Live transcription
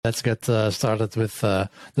Let's get started with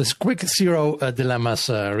this quick zero dilemmas,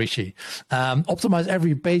 Rishi. Optimize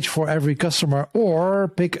every page for every customer, or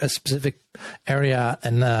pick a specific area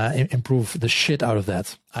and improve the shit out of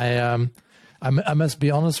that. I must be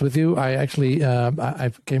honest with you. I actually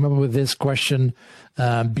I came up with this question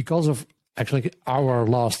because of actually our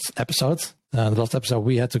last episode. The last episode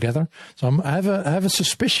we had together. So I have a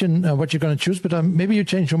suspicion what you're going to choose, but maybe you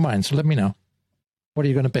change your mind. So let me know. What are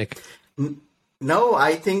you going to pick? No,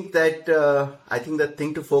 I think that the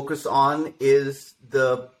thing to focus on is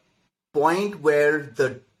the point where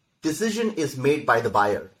the decision is made by the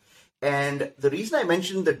buyer. And the reason I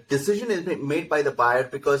mentioned the decision is made by the buyer,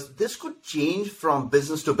 because this could change from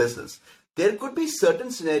business to business. There could be certain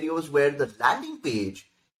scenarios where the landing page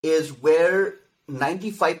is where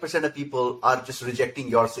 95% of people are just rejecting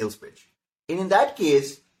your sales pitch. And in that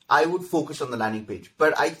case, I would focus on the landing page.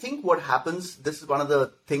 But I think what happens, this is one of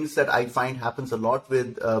the things that I find happens a lot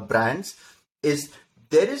with brands, is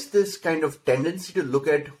there is this kind of tendency to look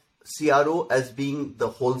at CRO as being the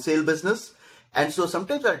wholesale business. And so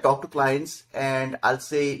sometimes I'll talk to clients and I'll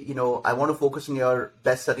say, I want to focus on your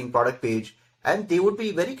best-selling product page. And they would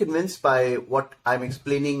be very convinced by what I'm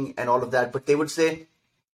explaining and all of that. But they would say,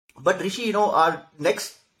 but Rishi, our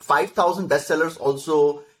next 5,000 bestsellers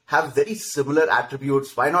also have very similar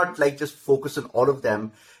attributes. Why not just focus on all of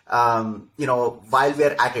them, while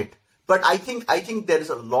we're at it? But I think there is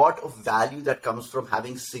a lot of value that comes from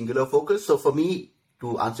having singular focus. So for me,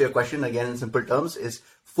 to answer your question again in simple terms, is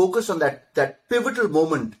focus on that pivotal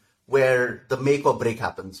moment where the make or break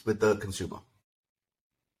happens with the consumer.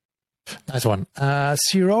 Nice one.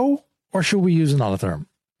 CRO, or should we use another term?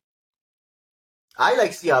 I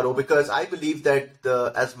like CRO because I believe that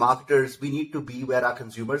as marketers, we need to be where our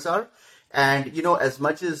consumers are. And, as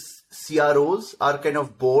much as CROs are kind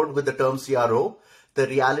of bored with the term CRO, the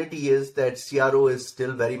reality is that CRO is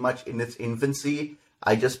still very much in its infancy.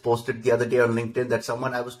 I just posted the other day on LinkedIn that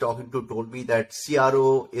someone I was talking to told me that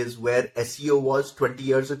CRO is where SEO was 20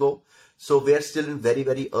 years ago. So we're still in very,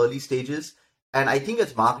 very early stages. And I think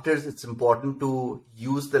as marketers, it's important to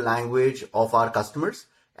use the language of our customers.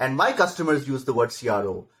 And my customers use the word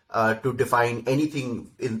CRO to define anything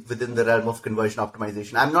within the realm of conversion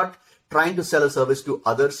optimization. I'm not trying to sell a service to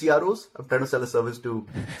other CROs. I'm trying to sell a service to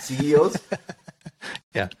CEOs.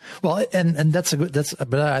 Yeah, well, and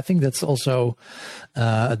but I think that's also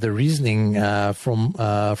the reasoning from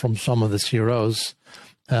some of the CROs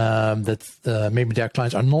that maybe their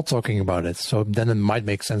clients are not talking about it. So then it might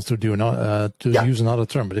make sense to use another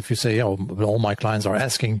term. But if you say, but all my clients are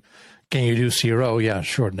asking, can you do CRO? Yeah,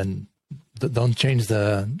 sure. Then don't change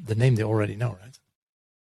the name they already know, right?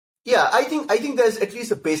 Yeah, I think there's at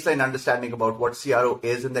least a baseline understanding about what CRO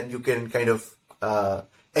is, and then you can kind of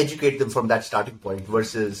educate them from that starting point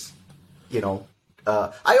versus,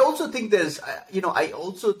 I also think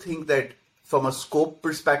that from a scope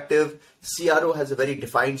perspective, CRO has a very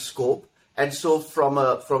defined scope. And so from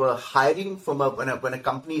a hiring, when a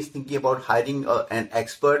company is thinking about hiring an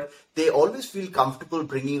expert, they always feel comfortable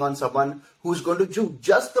bringing on someone who's going to do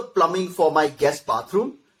just the plumbing for my guest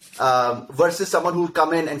bathroom versus someone who will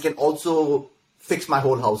come in and can also fix my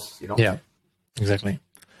whole house. Yeah, exactly.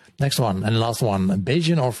 Next one and last one,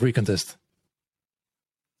 Bayesian or frequentist?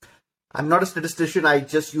 I'm not a statistician. I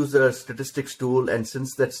just use a statistics tool, and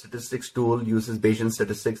since that statistics tool uses Bayesian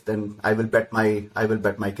statistics, then I will bet my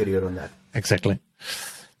career on that. Exactly.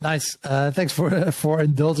 Nice. Thanks for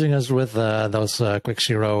indulging us with those quick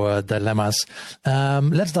zero dilemmas.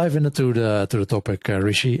 Let's dive into the topic,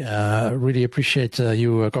 Rishi. Really appreciate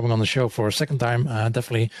you coming on the show for a second time.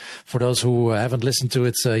 Definitely for those who haven't listened to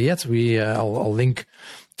it yet, I'll link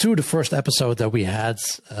to the first episode that we had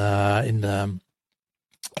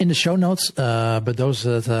in the show notes. But those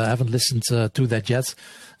that haven't listened to that yet,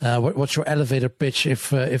 what's your elevator pitch if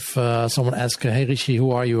someone asks, "Hey Rishi, who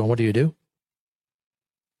are you and what do you do?"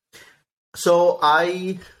 So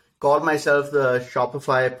I call myself the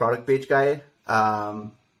Shopify product page guy,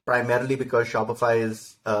 primarily because Shopify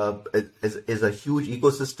is a huge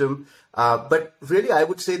ecosystem. But really, I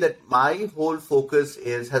would say that my whole focus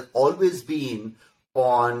has always been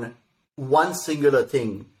on one singular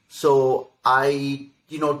thing. So I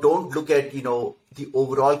don't look at the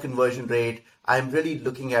overall conversion rate. I'm really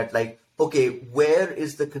looking at okay, where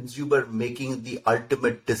is the consumer making the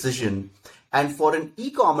ultimate decision? And for an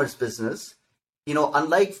e-commerce business,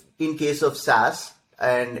 unlike in case of SaaS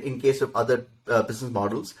and in case of other business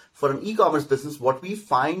models, for an e-commerce business, what we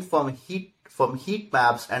find from heat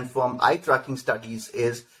maps and from eye tracking studies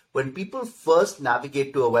is when people first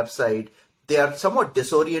navigate to a website, they are somewhat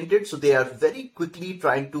disoriented. So they are very quickly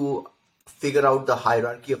trying to figure out the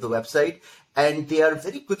hierarchy of the website. and they are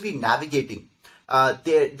very quickly navigating.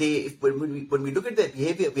 When we look at their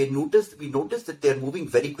behavior, we notice that they're moving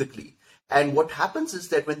very quickly. And what happens is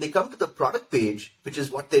that when they come to the product page, which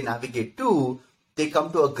is what they navigate to, they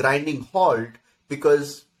come to a grinding halt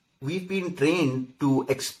because we've been trained to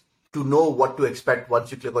know what to expect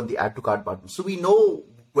once you click on the add to cart button. So we know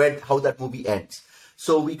how that movie ends.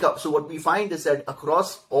 So what we find is that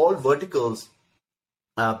across all verticals,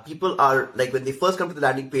 people are like, when they first come to the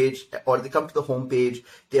landing page or they come to the home page,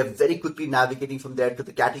 they are very quickly navigating from there to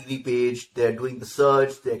the category page. They're doing the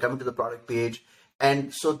search. They're coming to the product page.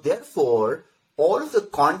 And so therefore, all of the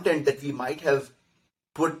content that we might have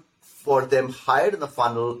put for them higher in the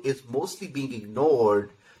funnel is mostly being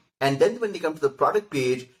ignored. And then when they come to the product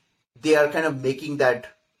page, they are kind of making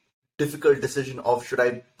that difficult decision of, should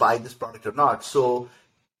I buy this product or not? So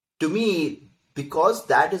to me, because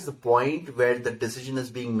that is the point where the decision is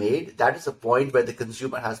being made, that is the point where the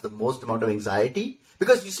consumer has the most amount of anxiety.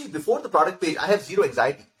 Because you see, before the product page, I have zero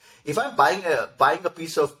anxiety. If I'm buying a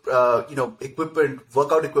piece of equipment,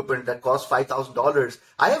 workout equipment that costs $5,000,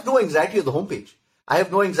 I have no anxiety on the homepage. I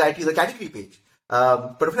have no anxiety on the category page.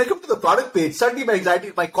 But when I come to the product page, suddenly my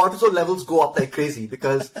cortisol levels go up like crazy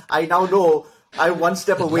because I now know I'm one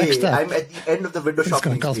step away. I'm at the end of the window shopping. It's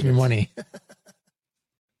going to cost me money.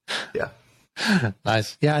 Yeah.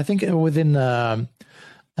 Nice. Yeah, I think within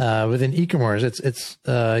e-commerce, it's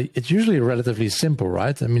usually relatively simple,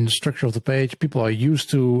 right? I mean, the structure of the page, people are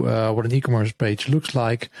used to what an e-commerce page looks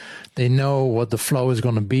like. They know what the flow is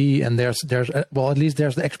going to be, and there's at least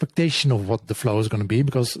there's the expectation of what the flow is going to be,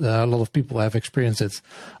 because a lot of people have experienced it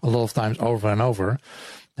a lot of times over and over.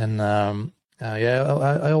 And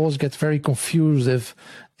I always get very confused if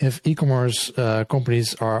e-commerce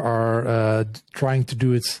companies are trying to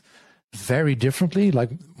do it very differently, like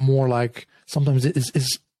more like sometimes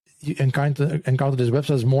you encounter this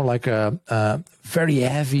website is more like a very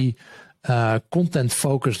heavy content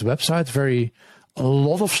focused website, a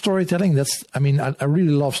lot of storytelling. I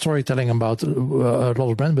really love storytelling about a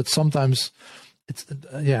lot of brands, but sometimes it's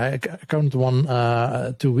I encountered one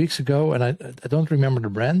 2 weeks ago, and I don't remember the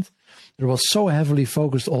brand. It was so heavily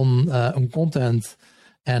focused on content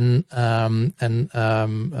and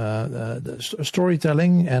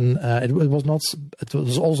storytelling, and it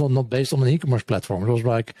was also not based on an e-commerce platform. It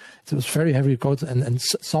was very heavily coded, and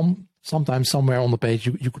sometimes somewhere on the page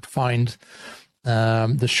you could find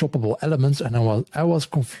the shoppable elements, and I was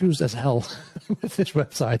confused as hell with this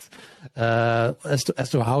website as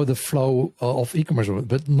to how the flow of e-commerce works.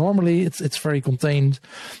 But normally it's very contained,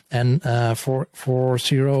 and for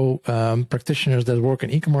CRO practitioners that work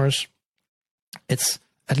in e-commerce, it's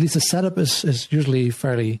at least the setup is usually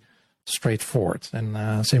fairly straightforward,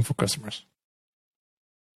 and same for customers.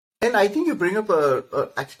 And I think you bring up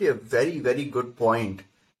actually a very, very good point.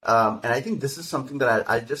 And I think this is something that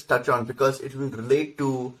I'll just touch on because it will relate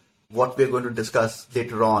to what we're going to discuss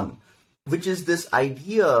later on, which is this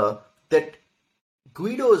idea that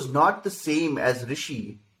Guido is not the same as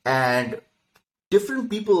Rishi, and different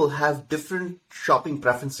people have different shopping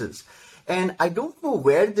preferences. And I don't know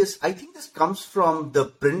where I think this comes from the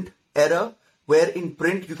print era, where in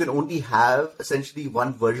print you can only have essentially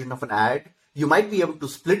one version of an ad. You might be able to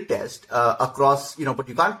split test across, but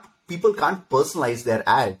people can't personalize their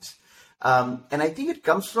ads. And I think it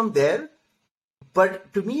comes from there.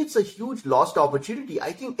 But to me, it's a huge lost opportunity.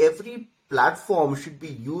 I think every platform should be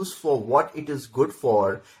used for what it is good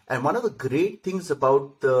for. And one of the great things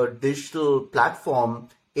about the digital platform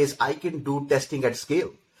is I can do testing at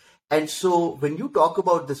scale. And so when you talk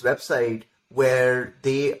about this website where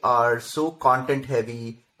they are so content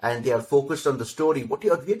heavy and they are focused on the story, what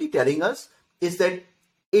you're really telling us is that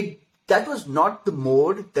that was not the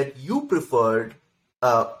mode that you preferred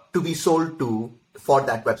to be sold to for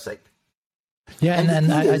that website. Yeah, and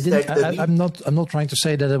I'm not trying to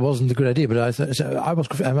say that it wasn't a good idea, but I was,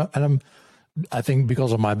 and I think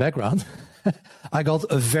because of my background, I got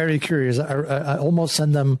very curious. I almost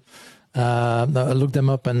sent them. Look them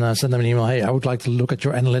up and send them an email. Hey, I would like to look at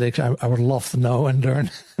your analytics. I would love to know and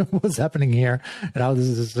learn what's happening here and how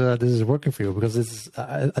this is working for you, because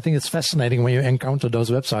I think it's fascinating when you encounter those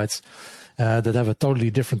websites that have a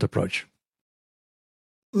totally different approach.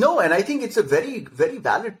 No, and I think it's a very, very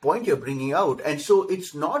valid point you're bringing out. And so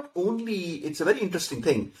it's a very interesting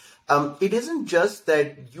thing. It isn't just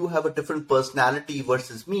that you have a different personality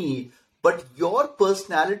versus me, but your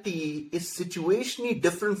personality is situationally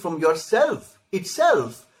different from yourself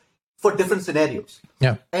itself for different scenarios.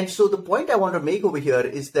 Yeah. And so the point I want to make over here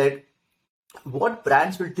is that what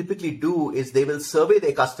brands will typically do is they will survey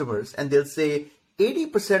their customers and they'll say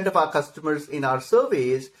 80% of our customers in our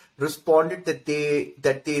surveys responded that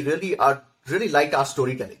they really are really liked our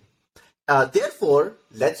storytelling. Therefore,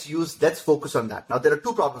 let's focus on that. Now, there are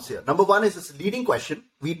two problems here. Number one is this leading question.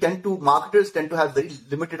 Marketers tend to have very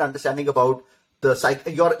limited understanding about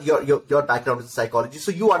your background is psychology,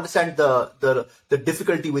 so you understand the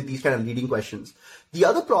difficulty with these kind of leading questions. The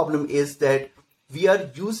other problem is that we are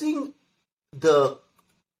using the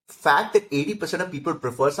fact that 80% of people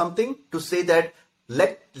prefer something to say that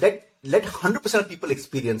let 100% of people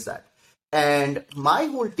experience that. And my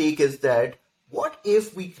whole take is that what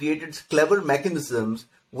if we created clever mechanisms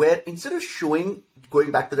where instead of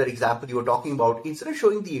going back to that example you were talking about, instead of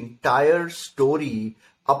showing the entire story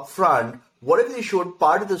up front, what if they showed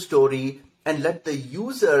part of the story and let the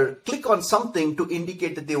user click on something to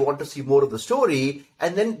indicate that they want to see more of the story,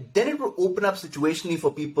 and then it would open up situationally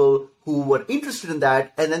for people who were interested in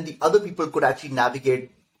that, and then the other people could actually navigate.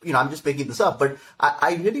 I'm just making this up, but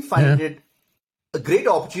I really find it a great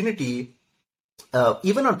opportunity.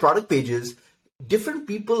 Even on product pages, different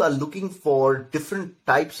people are looking for different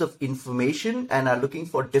types of information and are looking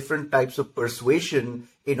for different types of persuasion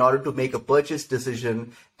in order to make a purchase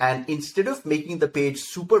decision. And instead of making the page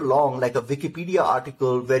super long, like a Wikipedia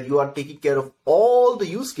article where you are taking care of all the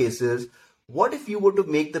use cases, what if you were to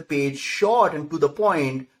make the page short and to the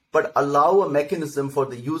point, but allow a mechanism for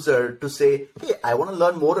the user to say, hey, I want to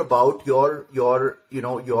learn more about your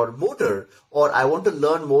motor, or I want to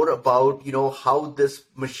learn more about, how this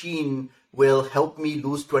machine will help me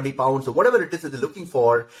lose 20 pounds or whatever it is that they're looking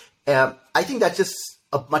for. I think that's just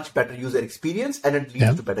a much better user experience, and it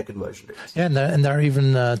leads to better conversion rates. Yeah, and there are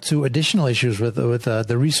even two additional issues with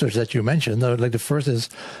the research that you mentioned. Like the first is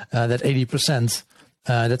that 80%,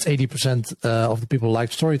 that's 80% of the people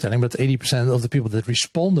like storytelling, but 80% of the people that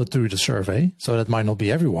responded to the survey. So that might not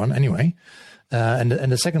be everyone anyway. And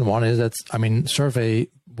the second one is that, survey,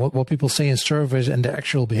 what people say in surveys and the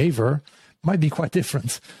actual behavior might be quite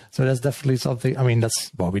different. So that's definitely something.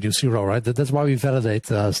 That's why we do Xero, right? That's why we validate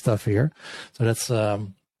stuff here. So that's,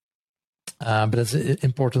 but that's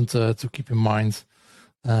important to keep in mind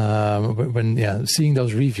when seeing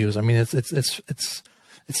those reviews.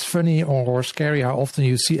 It's funny or scary how often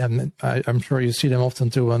you see, and I'm sure you see them often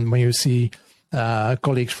too, when you see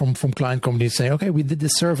colleagues from client companies say, okay, we did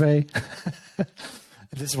this survey.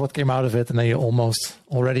 This is what came out of it, and then you almost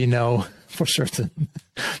already know for certain.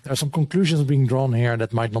 There are some conclusions being drawn here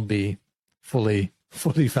that might not be fully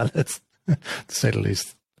valid, to say the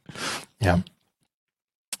least. Yeah.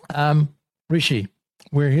 Rishi,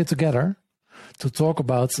 we're here together to talk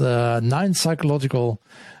about 9 psychological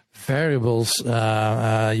variables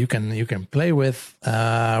you can play with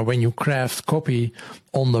when you craft copy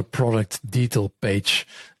on the product detail page.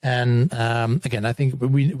 And again, I think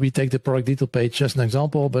we take the product detail page as an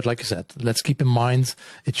example, but like I said, let's keep in mind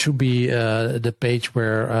it should be the page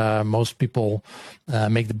where most people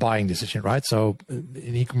make the buying decision, right? So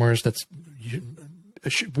in e-commerce, let's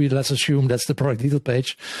assume that's the product detail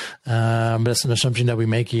page. But that's an assumption that we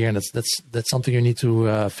make here, and that's something you need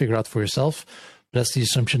to figure out for yourself. That's the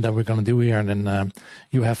assumption that we're going to do here. And then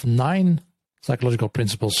you have 9 psychological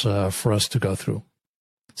principles for us to go through.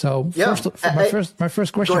 So my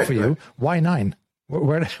first question for you, why 9?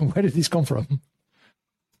 Where did these come from?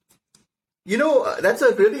 That's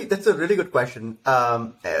a really good question.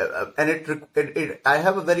 And I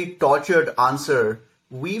have a very tortured answer.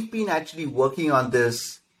 We've been actually working on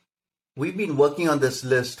this. We've been working on this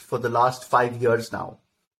list for the last 5 years now.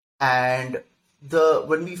 And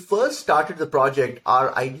when we first started the project,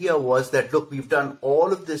 our idea was that, look, we've done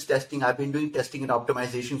all of this testing. I've been doing testing and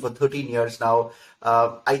optimization for 13 years now.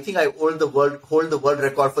 I think I hold the world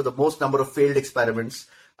record for the most number of failed experiments.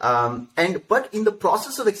 But in the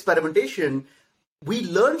process of experimentation, we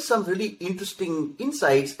learned some really interesting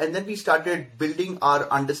insights, and then we started building our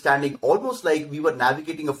understanding almost like we were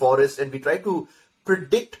navigating a forest, and we tried to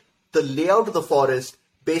predict the layout of the forest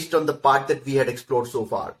based on the part that we had explored so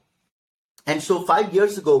far. And so 5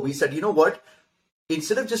 years ago, we said, you know what?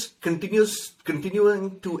 Instead of just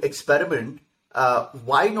continuing to experiment,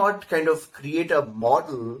 why not kind of create a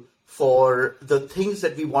model for the things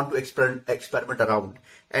that we want to experiment around?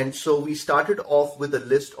 And so we started off with a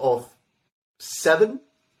list of 7.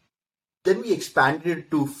 Then we expanded it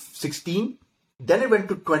to 16. Then it went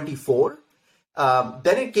to 24.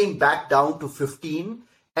 Then it came back down to 15.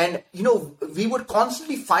 And, we would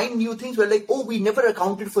constantly find new things. We're like, oh, we never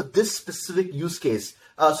accounted for this specific use case.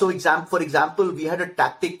 For example, we had a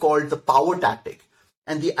tactic called the power tactic.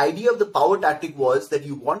 And the idea of the power tactic was that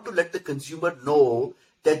you want to let the consumer know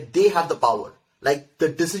that they have the power. Like the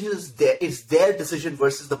decision is their decision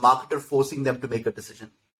versus the marketer forcing them to make a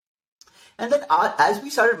decision. And then as we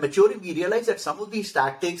started maturing, we realized that some of these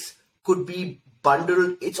tactics could be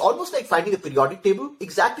bundle. It's almost like finding a periodic table,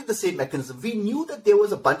 exactly the same mechanism. We knew that there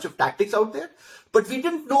was a bunch of tactics out there, but we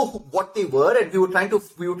didn't know what they were, and we were trying to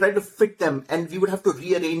fit them, and we would have to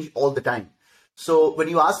rearrange all the time. So when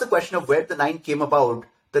you ask the question of where the 9 came about,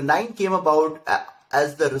 the 9 came about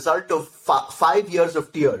as the result of 5 years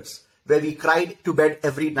of tears, where we cried to bed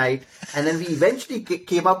every night, and then we eventually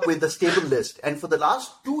came up with the stable list. And for the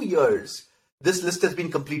last 2 years, this list has been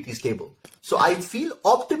completely stable. So I feel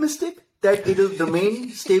optimistic that it will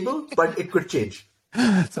remain stable, but it could change.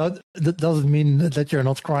 So that doesn't mean that you're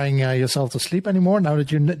not crying yourself to sleep anymore. Now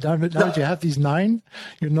that you have these 9,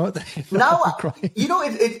 you're not now crying.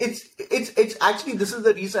 It's actually, this is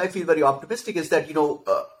the reason I feel very optimistic, is that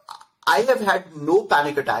I have had no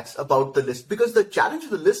panic attacks about the list, because the challenge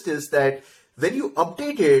of the list is that when you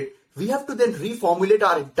update it, we have to then reformulate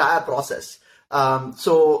our entire process.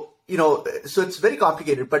 So it's very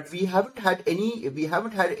complicated, but we haven't had any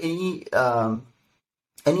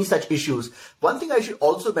such issues. One thing I should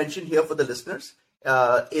also mention here for the listeners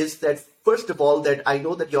is that, first of all, that I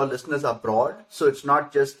know that your listeners are broad, so it's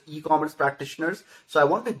not just e-commerce practitioners. So I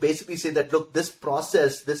want to basically say that, look, this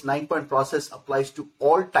 9-point process applies to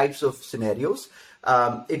all types of scenarios.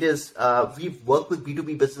 We've worked with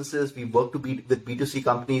B2B businesses, we've worked with B2C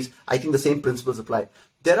companies. I think the same principles apply.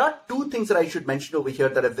 There are 2 things that I should mention over here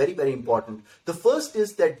that are very, very important. The first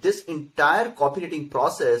is that this entire copywriting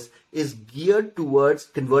process is geared towards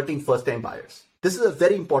converting first-time buyers. This is a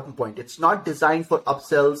very important point. It's not designed for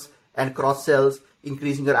upsells and cross-sells,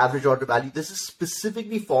 increasing your average order value. This is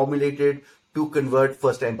specifically formulated to convert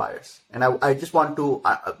first-time buyers. And I just want to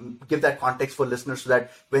give that context for listeners so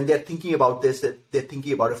that when they're thinking about this, they're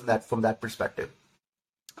thinking about it from that perspective.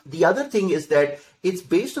 The other thing is that it's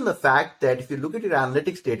based on the fact that if you look at your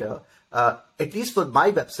analytics data, at least for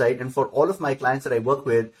my website and for all of my clients that I work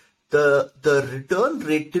with, the return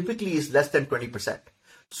rate typically is less than 20%.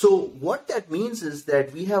 So what that means is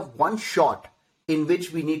that we have one shot in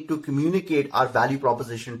which we need to communicate our value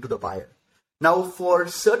proposition to the buyer. Now, for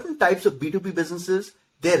certain types of B2B businesses,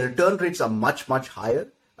 their return rates are much, much higher.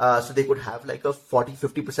 So they could have like a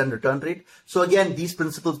 40-50% return rate. So again, these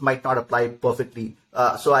principles might not apply perfectly.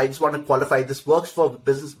 So I just want to qualify, this works for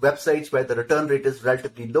business websites where the return rate is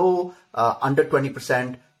relatively low, under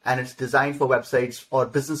 20%, and it's designed for websites or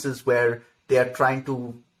businesses where they are trying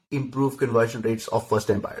to improve conversion rates of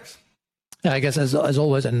first-time buyers. Yeah, I guess as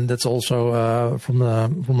always, and that's also from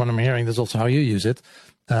what I'm hearing, that's also how you use it.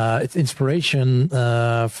 It's inspiration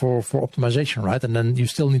for optimization, right? And then you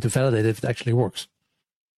still need to validate if it actually works.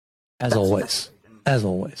 As always.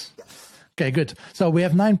 Okay, good. So we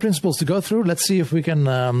have 9 principles to go through. Let's see if we can.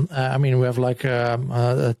 We have like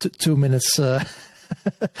 2 minutes,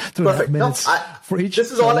 2.5 minutes for each.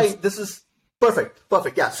 This is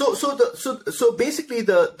perfect. Yeah. So basically,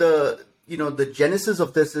 the genesis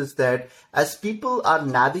of this is that as people are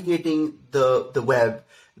navigating the web,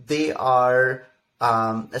 we are.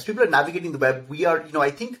 I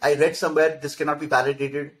think I read somewhere, this cannot be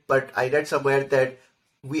validated, but I read somewhere that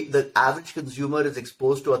the average consumer is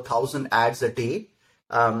exposed to 1,000 ads a day,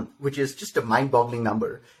 which is just a mind-boggling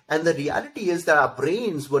number. And the reality is that our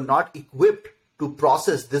brains were not equipped to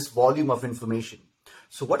process this volume of information.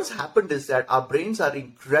 So what has happened is that our brains are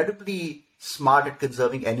incredibly smart at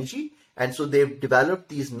conserving energy. And so they've developed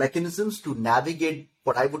these mechanisms to navigate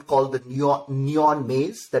what I would call the neon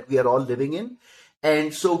maze that we are all living in.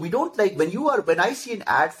 And so we don't when I see an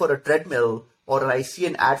ad for a treadmill, or I see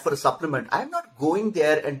an ad for a supplement, I'm not going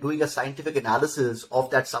there and doing a scientific analysis of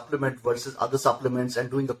that supplement versus other supplements and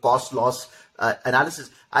doing a cost-loss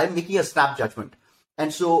analysis. I'm making a snap judgment.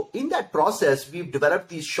 And so in that process, we've developed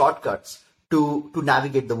these shortcuts to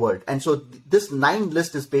navigate the world. And so this 9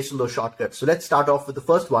 list is based on those shortcuts. So let's start off with the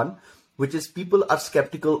first one, which is people are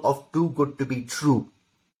skeptical of too good to be true.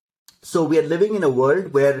 So we are living in a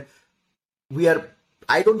world where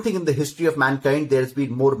I don't think in the history of mankind there's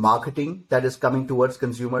been more marketing that is coming towards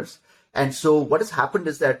consumers. And so what has happened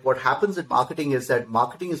is that what happens in marketing is that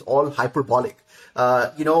marketing is all hyperbolic.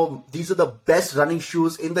 These are the best running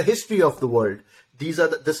shoes in the history of the world. This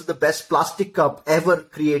is the best plastic cup ever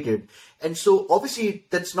created. And so obviously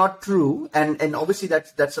that's not true. And obviously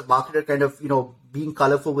that's a marketer kind of, being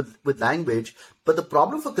colorful with language. But the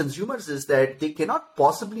problem for consumers is that they cannot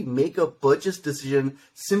possibly make a purchase decision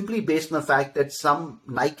simply based on the fact that some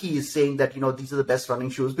Nike is saying that, these are the best running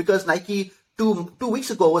shoes, because Nike two weeks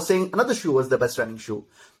ago was saying another shoe was the best running shoe.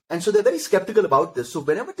 And so they're very skeptical about this. So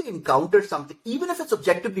whenever they encounter something, even if it's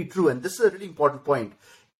objectively true, and this is a really important point,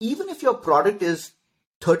 even if your product is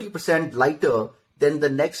 30% lighter than the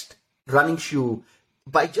next running shoe,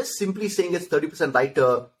 by just simply saying it's 30%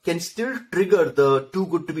 lighter can still trigger the too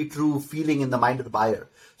good to be true feeling in the mind of the buyer.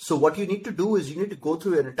 So what you need to do is you need to go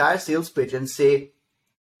through an entire sales pitch and say,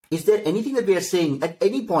 is there anything that we are saying at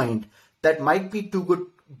any point that might be too good,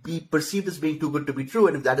 be perceived as being too good to be true?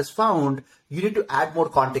 And if that is found, you need to add more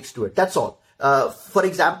context to it. That's all. For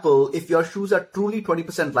example, if your shoes are truly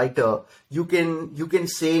 20% lighter, you can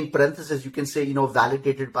say in parentheses, you can say,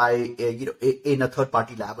 validated by, in a third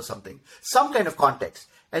party lab or something, some kind of context.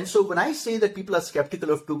 And so when I say that people are skeptical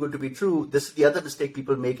of too good to be true, this is the other mistake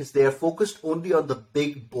people make, is they are focused only on the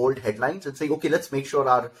big, bold headlines and saying, okay, let's make sure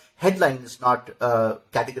our headline is not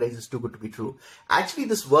categorized as too good to be true. Actually,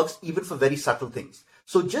 this works even for very subtle things.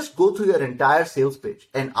 So just go through your entire sales pitch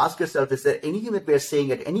and ask yourself, is there anything that we are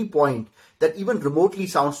saying at any point that even remotely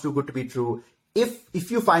sounds too good to be true? If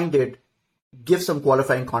you find it, give some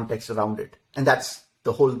qualifying context around it. And that's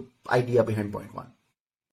the whole idea behind point one.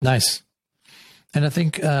 Nice. And I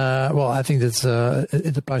think, I think that's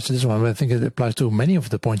it applies to this one, but I think it applies to many of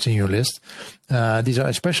the points in your list. These are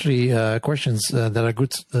especially questions that are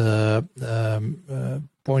good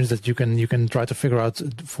points that you can try to figure out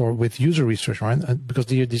with user research, right? Because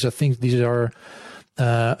these are things. This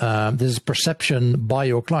is perception by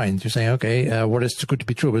your client. You're saying, okay, what is too good to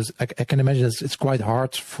be true? But I can imagine it's quite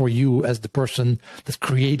hard for you as the person that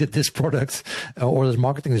created this product or is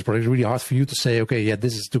marketing this product. It's really hard for you to say, okay, yeah,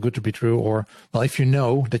 this is too good to be true. Or, well, if you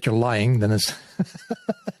know that you're lying, then it's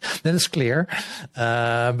then it's clear.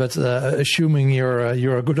 But assuming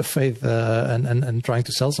you're a good of faith and trying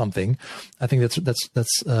to sell something, I think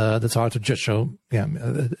that's hard to judge. So yeah.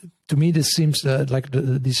 To me, this seems like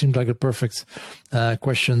a perfect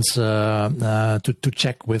questions to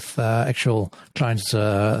check with actual clients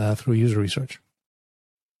through user research.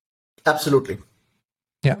 Absolutely.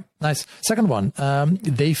 Yeah, nice. Second one,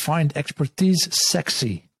 they find expertise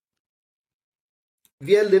sexy.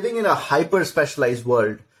 We are living in a hyper specialized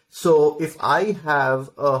world. So if I have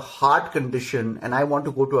a heart condition and I want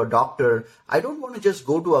to go to a doctor, I don't want to just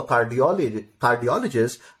go to a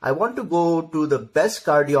cardiologist. I want to go to the best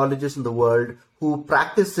cardiologist in the world who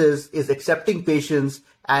is accepting patients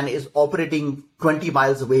and is operating 20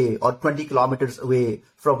 miles away or 20 kilometers away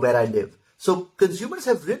from where I live. So consumers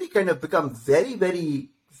have really kind of become very, very,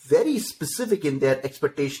 very specific in their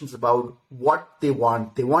expectations about what they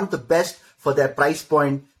want. They want the best for their price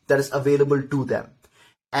point that is available to them.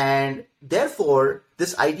 And therefore,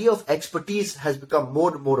 this idea of expertise has become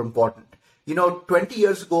more and more important. 20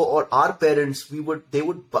 years ago, or our parents, they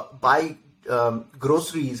would buy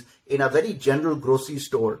groceries in a very general grocery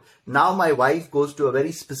store. Now my wife goes to a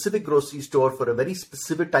very specific grocery store for a very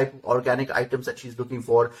specific type of organic items that she's looking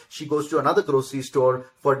for. She goes to another grocery store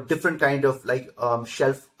for different kind of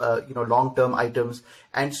shelf, long-term items.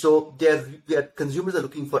 And so their consumers are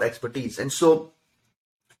looking for expertise. And so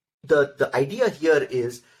the idea here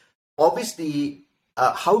is obviously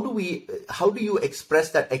how do you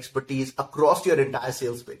express that expertise across your entire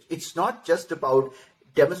sales pitch? It's not just about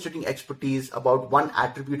demonstrating expertise about one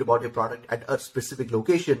attribute about your product at a specific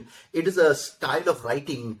location. It is a style of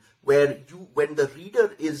writing where when the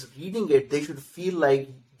reader is reading it, they should feel like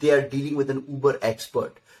they are dealing with an uber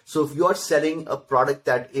expert. So if you are selling a product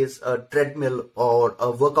that is a treadmill or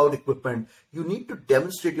a workout equipment, you need to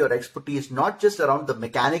demonstrate your expertise, not just around the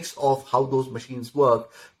mechanics of how those machines work,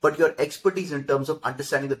 but your expertise in terms of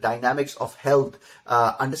understanding the dynamics of health,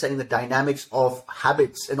 understanding the dynamics of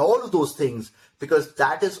habits and all of those things, because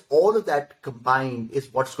that is all of that combined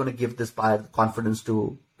is what's going to give this buyer the confidence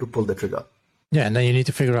to pull the trigger. Yeah, and then you need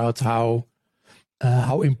to figure out how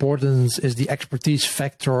important is the expertise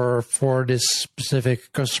factor for this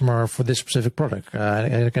specific customer for this specific product.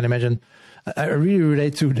 I can imagine. I really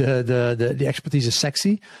relate to the expertise is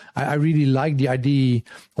sexy. I really like the idea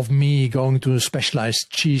of me going to a specialized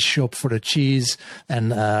cheese shop for the cheese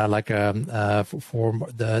and for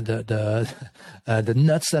the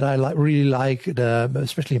nuts that I really like,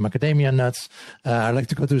 especially macadamia nuts. I like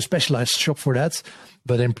to go to a specialized shop for that.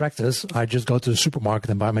 But in practice, I just go to the supermarket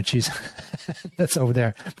and buy my cheese. That's over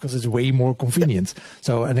there because it's way more convenient.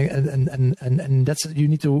 So and that's, you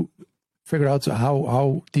need to figure out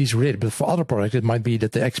how these relate. But for other products, it might be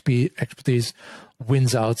that the expertise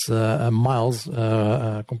wins out miles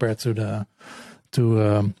compared to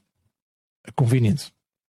convenience.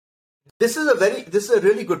 This is a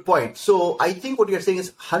really good point. So I think what you're saying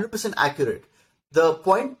is 100% accurate. The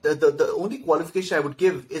point, the only qualification I would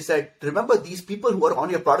give is that, remember, these people who are on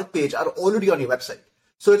your product page are already on your website.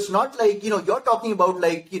 So it's not like, you're talking about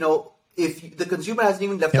if the consumer hasn't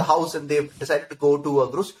even left the house and they've decided to go to a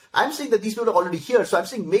grocery. I'm saying that these people are already here. So I'm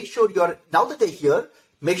saying, make sure now that they're here,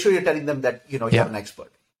 make sure you're telling them that, you're an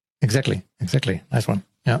expert. Exactly. Nice one.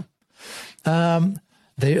 Yeah.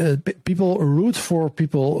 People root for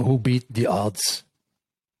people who beat the odds.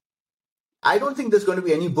 I don't think there's going to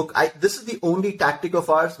be any book. This is the only tactic of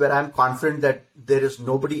ours where I'm confident that there is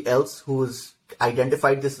nobody else who's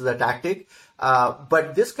identified this as a tactic.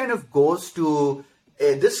 But this kind of goes to,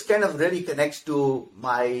 this kind of really connects to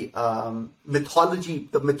my mythology,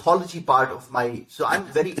 the mythology part of my, so I'm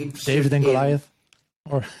very interested David and Goliath?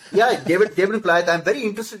 Yeah, David and Goliath. I'm very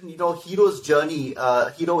interested in, hero's journey,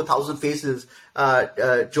 hero with 1,000 faces.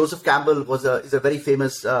 Joseph Campbell is a very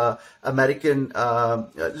famous American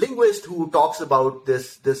linguist who talks about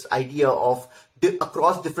this idea of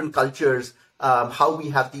across different cultures, how we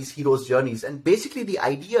have these hero's journeys. And basically the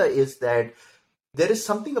idea is that there is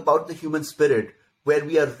something about the human spirit where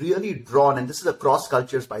we are really drawn, and this is across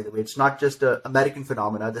cultures, by the way. It's not just an American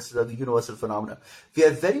phenomena. This is a universal phenomena. We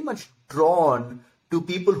are very much drawn to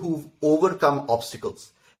people who've overcome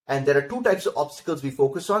obstacles. And there are two types of obstacles we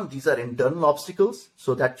focus on. These are internal obstacles.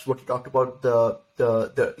 So that's what you talked about,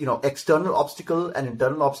 the external obstacle and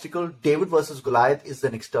internal obstacle. David versus Goliath is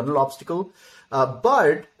an external obstacle.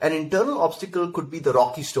 But an internal obstacle could be the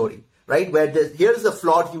Rocky story, right? Where here's a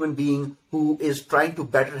flawed human being who is trying to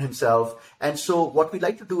better himself. And so what we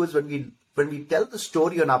like to do is when we tell the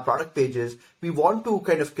story on our product pages, we want to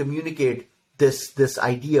kind of communicate this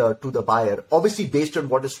idea to the buyer, obviously based on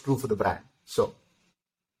what is true for the brand. So,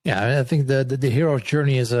 yeah, I think the hero's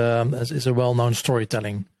journey is a well-known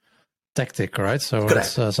storytelling tactic, right? So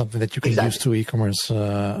correct. It's something that you can use to e-commerce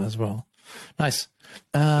as well. Nice.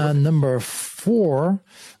 Number 4,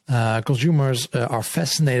 consumers are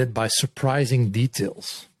fascinated by surprising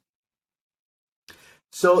details.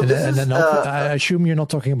 So I assume you're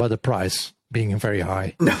not talking about the price being very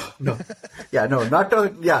high. No. Yeah, no,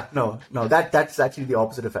 no. That's actually the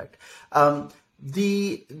opposite effect.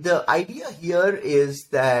 The idea here is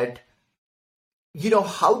that,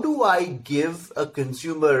 how do I give a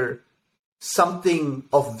consumer something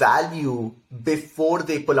of value before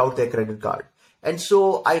they pull out their credit card? And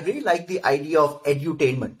so I really like the idea of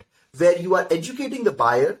edutainment, where you are educating the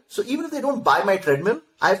buyer. So even if they don't buy my treadmill,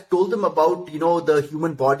 I've told them about, the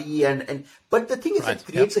human body but the thing is, right, it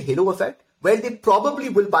creates a halo effect where they probably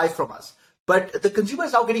will buy from us, but the consumer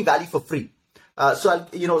is now getting value for free. So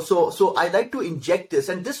I like to inject this,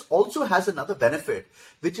 and this also has another benefit,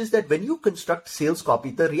 which is that when you construct sales copy,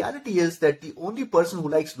 the reality is that the only person who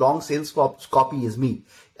likes long sales copy is me.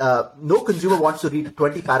 No consumer wants to read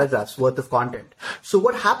 20 paragraphs worth of content. So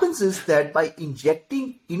what happens is that by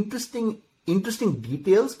injecting interesting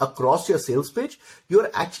details across your sales pitch,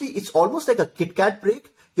 it's almost like a KitKat break.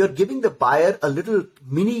 You're giving the buyer a little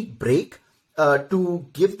mini break to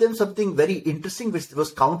give them something very interesting, which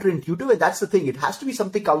was counterintuitive. And that's the thing. It has to be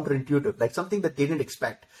something counterintuitive, like something that they didn't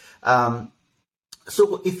expect.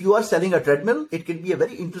 So if you are selling a treadmill, it can be a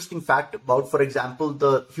very interesting fact about, for example,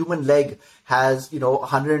 the human leg has,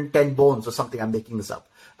 110 bones or something. I'm making this up.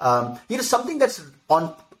 Something that's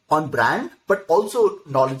on brand, but also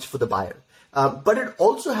knowledge for the buyer. But it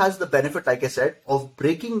also has the benefit, like I said, of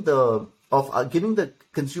giving the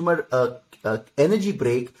consumer a energy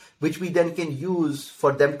break, which we then can use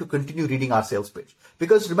for them to continue reading our sales pitch.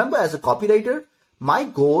 Because remember, as a copywriter, my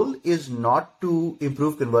goal is not to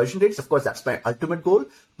improve conversion rates. Of course, that's my ultimate goal.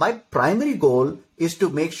 My primary goal is to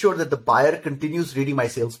make sure that the buyer continues reading my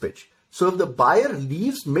sales pitch. So if the buyer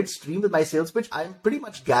leaves midstream with my sales pitch, I'm pretty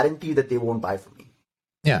much guaranteed that they won't buy from me.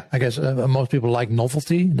 Yeah, I guess most people like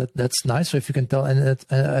novelty. That's nice. So if you can tell, and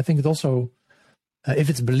I think it also,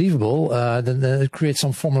 if it's believable, then it creates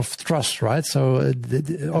some form of trust, right? So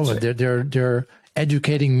they're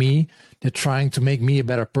educating me. They're trying to make me a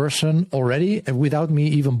better person already without me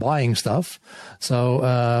even buying stuff. So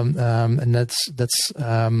and that's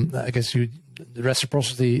I guess the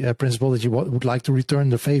reciprocity principle that you would like to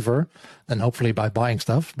return the favor, and hopefully by buying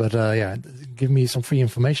stuff. But give me some free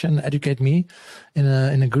information, educate me in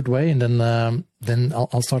a good way, and then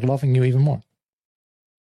I'll start loving you even more.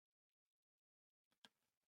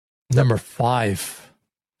 Number 5,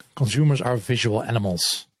 consumers are visual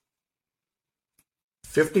animals.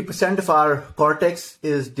 50% of our cortex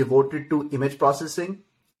is devoted to image processing.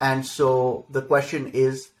 And so the question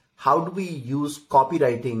is, how do we use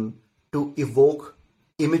copywriting to evoke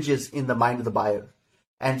images in the mind of the buyer?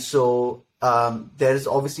 And so there's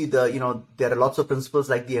obviously there are lots of principles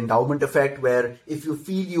like the endowment effect, where if you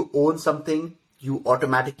feel you own something, you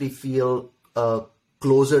automatically feel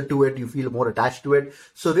closer to it, you feel more attached to it.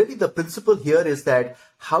 So really the principle here is that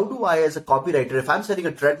how do I, as a copywriter, if I'm selling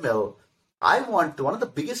a treadmill, one of the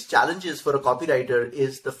biggest challenges for a copywriter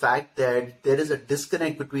is the fact that there is a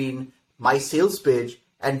disconnect between my sales pitch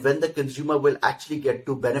and when the consumer will actually get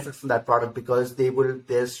to benefit from that product because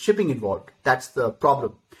there's shipping involved. That's the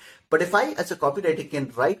problem. But if I, as a copywriter,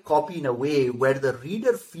 can write copy in a way where the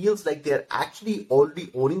reader feels like they're actually already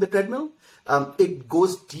owning the treadmill, it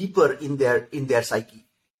goes deeper in their psyche.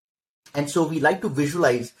 And so we like to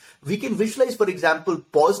visualize. We can visualize, for example,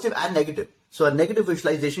 positive and negative. So a negative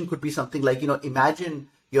visualization could be something like, imagine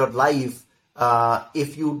your life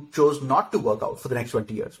if you chose not to work out for the next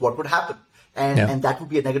 20 years. What would happen? And that would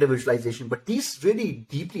be a negative visualization. But these really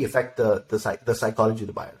deeply affect the psychology of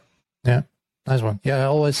the buyer. Yeah, nice one. Yeah, it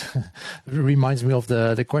always reminds me of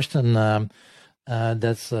the question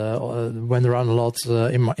that's went around a lot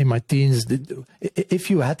in my teens. If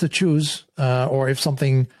you had to choose, or if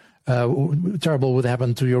something terrible would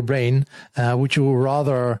happen to your brain, would you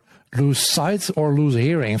rather lose sight or lose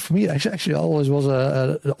hearing? For me, actually always was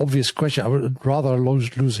an obvious question. I would rather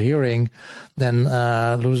lose hearing than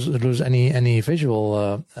lose any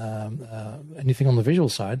visual anything on the visual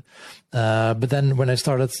side. But then when I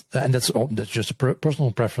started, and that's just a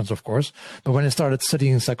personal preference, of course. But when I started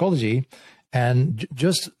studying psychology, and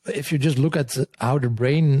if you just look at how the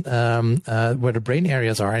brain, where the brain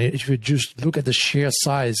areas are, and if you just look at the sheer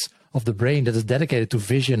size of the brain that is dedicated to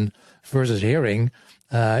vision versus hearing,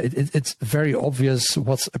 it's very obvious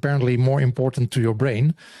what's apparently more important to your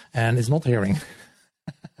brain, and it's not hearing.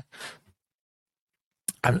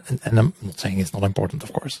 And I'm not saying it's not important,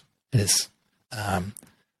 of course. It is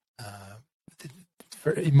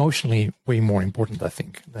very emotionally way more important, I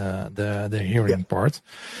think, the hearing part.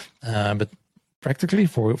 But practically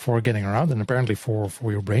for getting around, and apparently for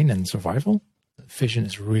your brain and survival, vision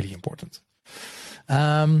is really important.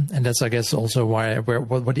 And that's, I guess, also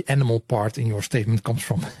what the animal part in your statement comes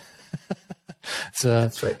from. It's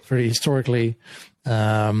that's right. Very historically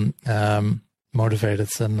motivated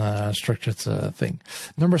and structured thing.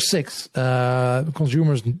 Number 6,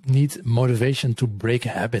 consumers need motivation to break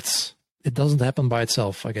habits. It doesn't happen by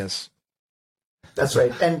itself, I guess. That's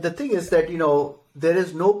right. And the thing is that, there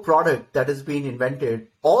is no product that has been invented.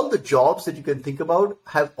 All the jobs that you can think about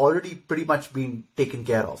have already pretty much been taken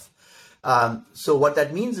care of. So what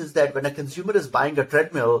that means is that when a consumer is buying a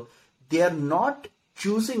treadmill, they are not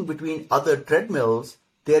choosing between other treadmills.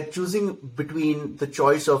 They're choosing between the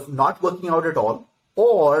choice of not working out at all,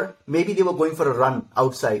 or maybe they were going for a run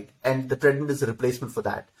outside and the treadmill is a replacement for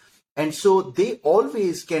that. And so they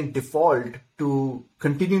always can default to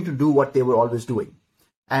continuing to do what they were always doing.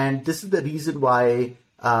 And this is the reason why,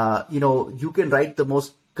 you can write the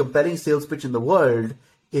most compelling sales pitch in the world.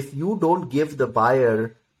 If you don't give the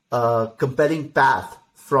buyer a compelling path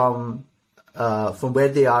from where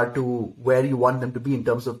they are to where you want them to be in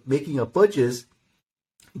terms of making a purchase,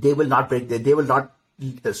 they will not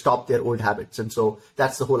stop their old habits. And so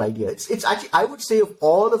that's the whole idea. It's actually, I would say, of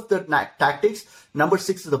all of the tactics, number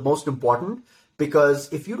 6 is the most important,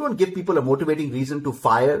 because if you don't give people a motivating reason to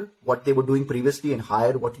fire what they were doing previously and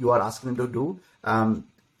hire what you are asking them to do,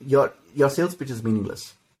 your sales pitch is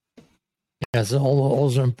meaningless. Yeah, it's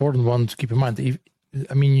also an important one to keep in mind.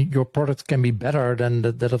 Your product can be better than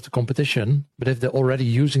that of the competition, but if they're already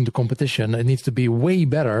using the competition, it needs to be way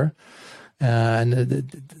better. And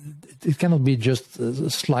it cannot be just a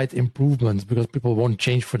slight improvement, because people won't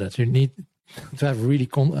change for that. You need to have really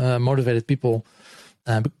motivated people,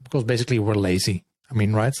 because basically we're lazy.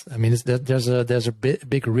 Right? There's a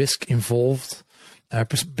big risk involved,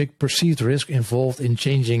 big perceived risk involved in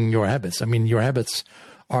changing your habits. Your habits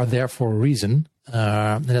are there for a reason,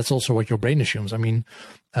 and that's also what your brain assumes.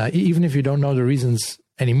 Even if you don't know the reasons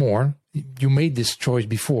anymore, you made this choice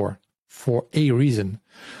before for a reason.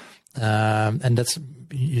 And that's,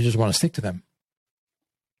 you just want to stick to them.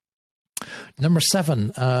 Number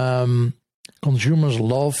 7, consumers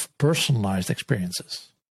love personalized experiences.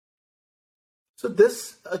 So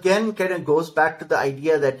this again kind of goes back to the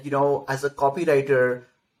idea that, as a copywriter,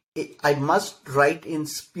 I must write in,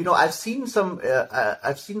 I've seen some,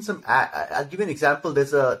 I'll give you an example.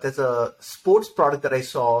 There's a sports product that I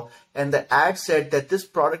saw, and the ad said that this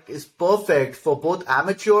product is perfect for both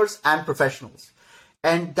amateurs and professionals.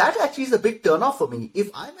 And that actually is a big turnoff for me. If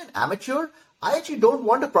I'm an amateur, I actually don't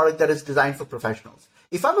want a product that is designed for professionals.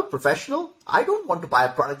 If I'm a professional, I don't want to buy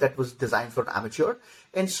a product that was designed for an amateur.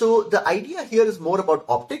 And so the idea here is more about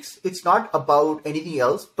optics. It's not about anything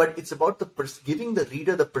else, but it's about giving the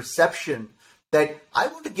reader the perception that I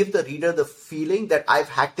want to give the reader the feeling that I've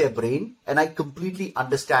hacked their brain and I completely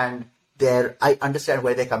understand I understand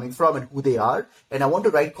where they're coming from and who they are. And I want to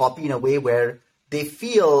write copy in a way where they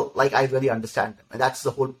feel like I really understand them. And that's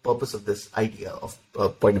the whole purpose of this idea of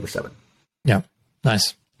point number 7. Yeah,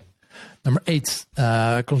 nice. Number 8,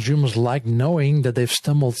 consumers like knowing that they've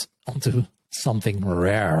stumbled onto something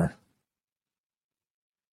rare?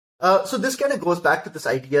 So this kind of goes back to this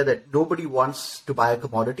idea that nobody wants to buy a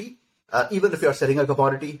commodity. Even if you're selling a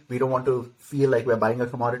commodity, we don't want to feel like we're buying a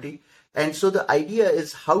commodity. And so the idea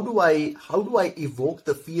is, how do I evoke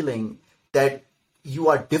the feeling that you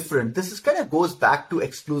are different? This is kind of goes back to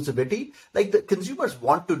exclusivity. Like, the consumers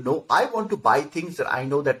want to know, I want to buy things that I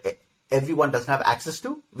know that everyone doesn't have access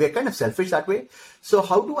to. We're kind of selfish that way. So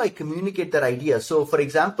how do I communicate that idea? So for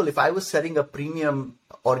example, if I was selling a premium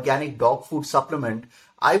organic dog food supplement,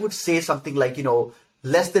 I would say something like,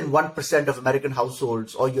 less than 1% of American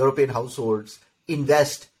households or European households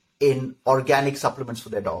invest in organic supplements for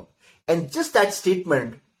their dog. And just that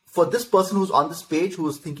statement, for this person who's on this page,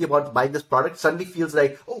 who's thinking about buying this product, suddenly feels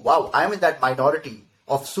like, oh, wow, I'm in that minority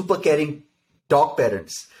of super caring dog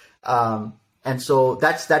parents. And so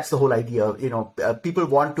that's the whole idea. People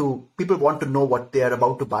want to know what they are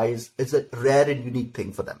about to buy is a rare and unique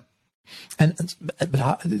thing for them. But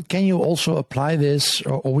how, can you also apply this,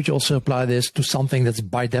 or would you also apply this to something that's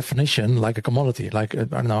by definition like a commodity? Like, I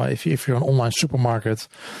don't know, if you're an online supermarket,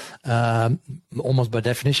 almost by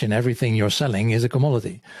definition, everything you're selling is a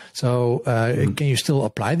commodity. So can you still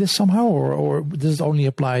apply this somehow, or does it only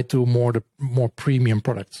apply to more premium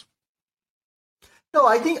products? No,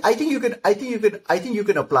 I think you can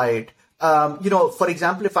apply it. For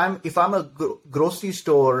example, if I'm a grocery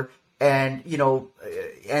store, and I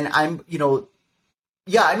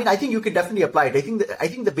think you can definitely apply it. I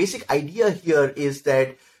think the basic idea here is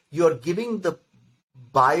that you're giving the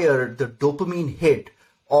buyer the dopamine hit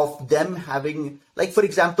of them having, like, for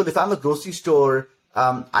example, if I'm a grocery store,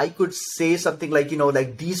 I could say something like,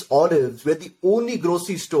 like, these olives, we're the only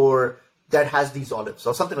grocery store that has these olives,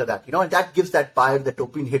 or something like that, and that gives that buyer the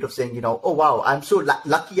dopamine hit of saying, oh, wow, I'm so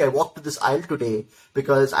lucky I walked to this aisle today,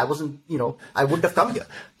 because I wasn't, I wouldn't have come here.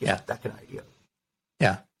 Yeah. That kind of idea.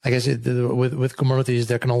 Yeah. I guess with commodities,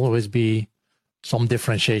 there can always be some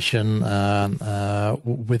differentiation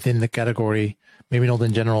within the category. Maybe not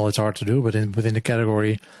in general, it's hard to do, but within the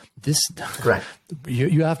category, right.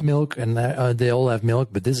 You have milk, and they all have milk,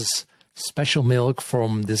 but this is special milk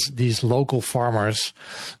from these local farmers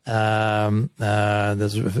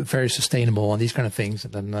that's very sustainable, and these kind of things,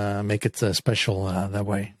 and then make it special that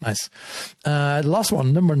way. Nice. The last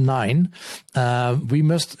one, number 9, we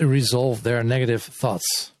must resolve their negative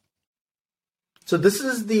thoughts. So this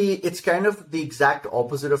is it's kind of the exact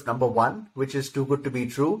opposite of number 1, which is too good to be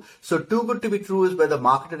true. So too good to be true is where the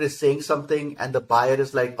marketer is saying something and the buyer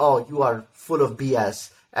is like, oh, you are full of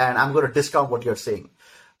BS, and I'm going to discount what you're saying.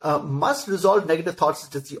 Must resolve negative thoughts is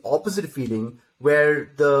just the opposite feeling, where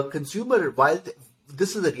the consumer,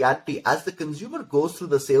 this is the reality, as the consumer goes through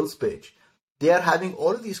the sales page, they are having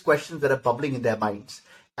all of these questions that are bubbling in their minds.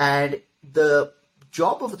 And the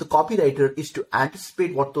job of the copywriter is to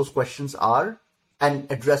anticipate what those questions are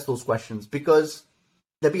and address those questions. Because,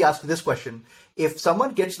 let me ask you this question. If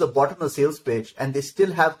someone gets to the bottom of the sales page and they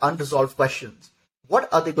still have unresolved questions,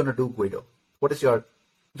 what are they going to do, Guido? What is your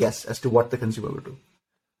guess as to what the consumer will do?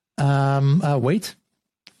 Wait.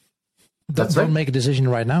 That's Don't right. make a decision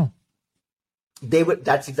right now.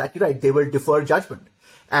 That's exactly right. They will defer judgment.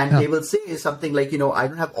 And they will say something like, I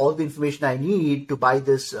don't have all the information I need to buy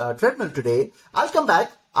this treadmill today. I'll come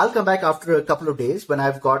back after a couple of days when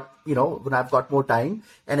I've got more time.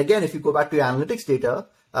 And again, if you go back to your analytics data,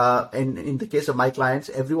 in the case of my clients,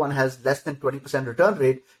 everyone has less than 20% return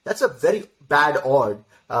rate. That's a very bad odd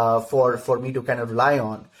for me to kind of rely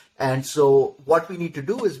on. And so what we need to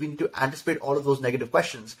do is we need to anticipate all of those negative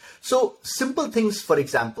questions. So simple things, for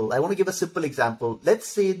example, I want to give a simple example. Let's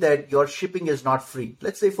say that your shipping is not free.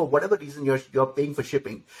 Let's say for whatever reason you're paying for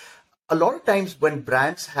shipping. A lot of times when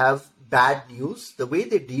brands have bad news, the way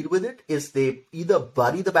they deal with it is they either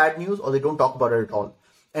bury the bad news or they don't talk about it at all.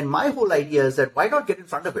 And my whole idea is that why not get in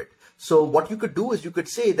front of it? So what you could do is you could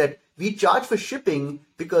say that we charge for shipping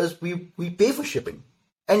because we pay for shipping.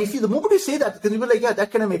 And the moment you say that, the consumer like, yeah, that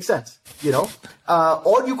kind of makes sense,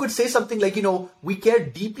 or you could say something like, we care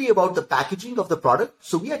deeply about the packaging of the product.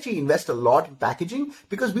 So we actually invest a lot in packaging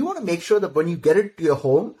because we want to make sure that when you get it to your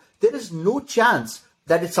home, there is no chance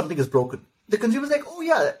that something is broken. The consumer's like, oh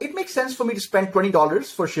yeah, it makes sense for me to spend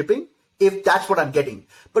 $20 for shipping if that's what I'm getting.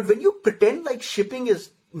 But when you pretend like shipping is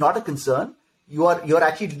not a concern, you're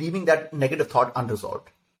actually leaving that negative thought unresolved.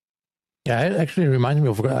 Yeah, it actually reminds me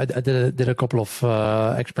of, I did a couple of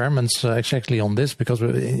experiments exactly on this, because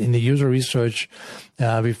in the user research,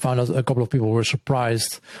 we found out a couple of people were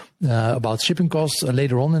surprised about shipping costs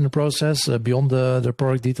later on in the process, beyond the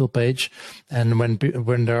product detail page. And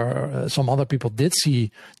when there some other people did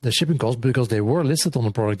see the shipping costs because they were listed on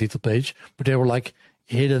the product detail page, but they were like,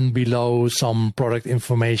 hidden below some product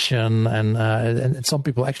information, and some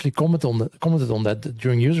people actually commented on that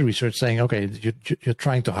during user research, saying, "Okay, you're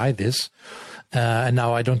trying to hide this, and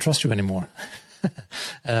now I don't trust you anymore."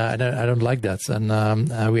 And I don't like that. And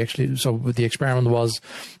so the experiment was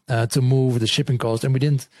to move the shipping cost, and we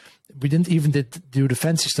didn't even do the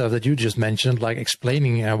fancy stuff that you just mentioned, like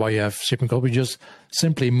explaining why you have shipping cost. We just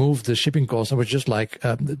simply moved the shipping cost, and it was just like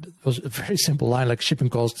it was a very simple line, like shipping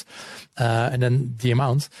cost, and then the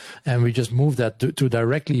amount, and we just moved that to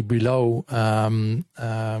directly below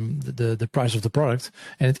the price of the product,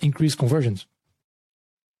 and it increased conversions.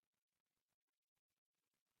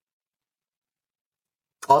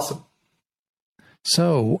 Awesome.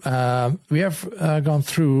 So we have gone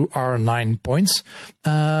through our 9 points.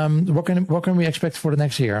 What can we expect for the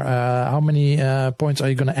next year? How many points are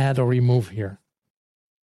you going to add or remove here?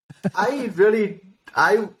 I really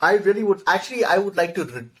would actually. I would like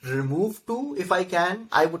to remove 2 if I can.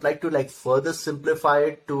 I would like to further simplify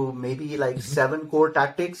it to maybe 7 core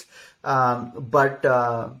tactics. But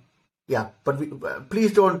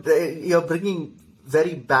please don't. You're bringing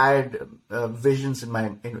very bad visions in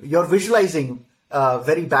my. You're visualizing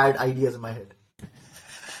very bad ideas in my head.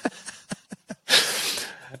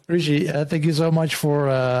 Rishi, thank you so much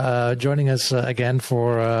for joining us again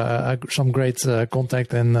for some great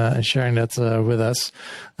contact and sharing that with us.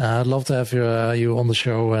 I'd love to have you on the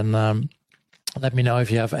show, and let me know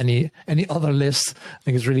if you have any other lists. I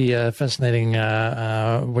think it's really fascinating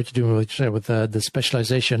what you do with the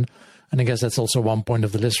specialization. And I guess that's also one point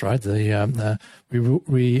of the list, right? We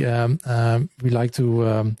like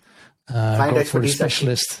to go for the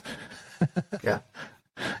specialist. Yeah.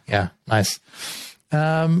 Yeah. Nice.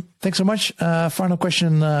 Thanks so much. Final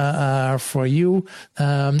question for you.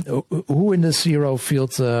 Who in the CRO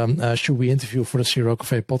field should we interview for the CRO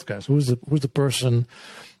Cafe podcast? Who's the person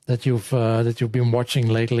that you've been watching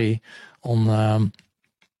lately on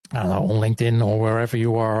I don't know, on LinkedIn or wherever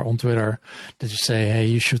you are, on Twitter, that you say, hey,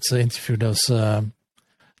 you should interview those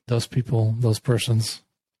people, those persons?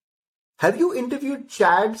 Have you interviewed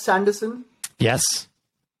Chad Sanderson? Yes.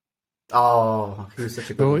 Oh, he's such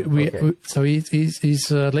a good one. So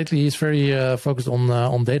he's lately he's very focused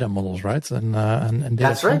on data models, right? And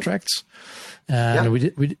data contracts. And we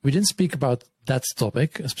didn't speak about that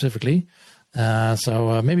topic specifically.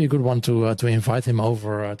 So maybe a good one to invite him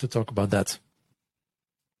over to talk about that.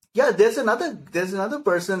 Yeah, there's another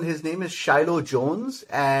person. His name is Shiloh Jones,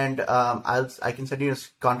 and I can send you his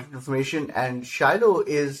contact information. And Shiloh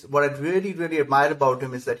is, what I really, really admire about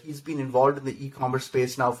him is that he's been involved in the e-commerce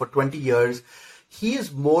space now for 20 years.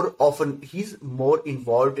 He's more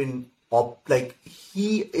involved in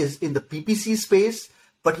he is in the PPC space.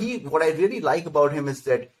 But what I really like about him is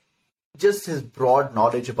that just his broad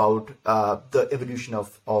knowledge about the evolution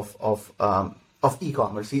of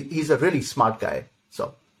e-commerce. He's a really smart guy.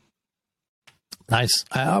 So. Nice.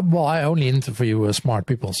 Well, I only interview smart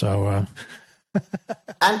people, so.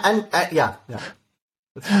 Yeah.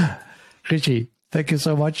 Rishi, thank you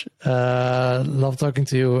so much. Love talking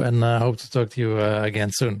to you, and hope to talk to you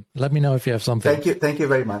again soon. Let me know if you have something. Thank you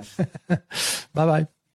very much. Bye-bye.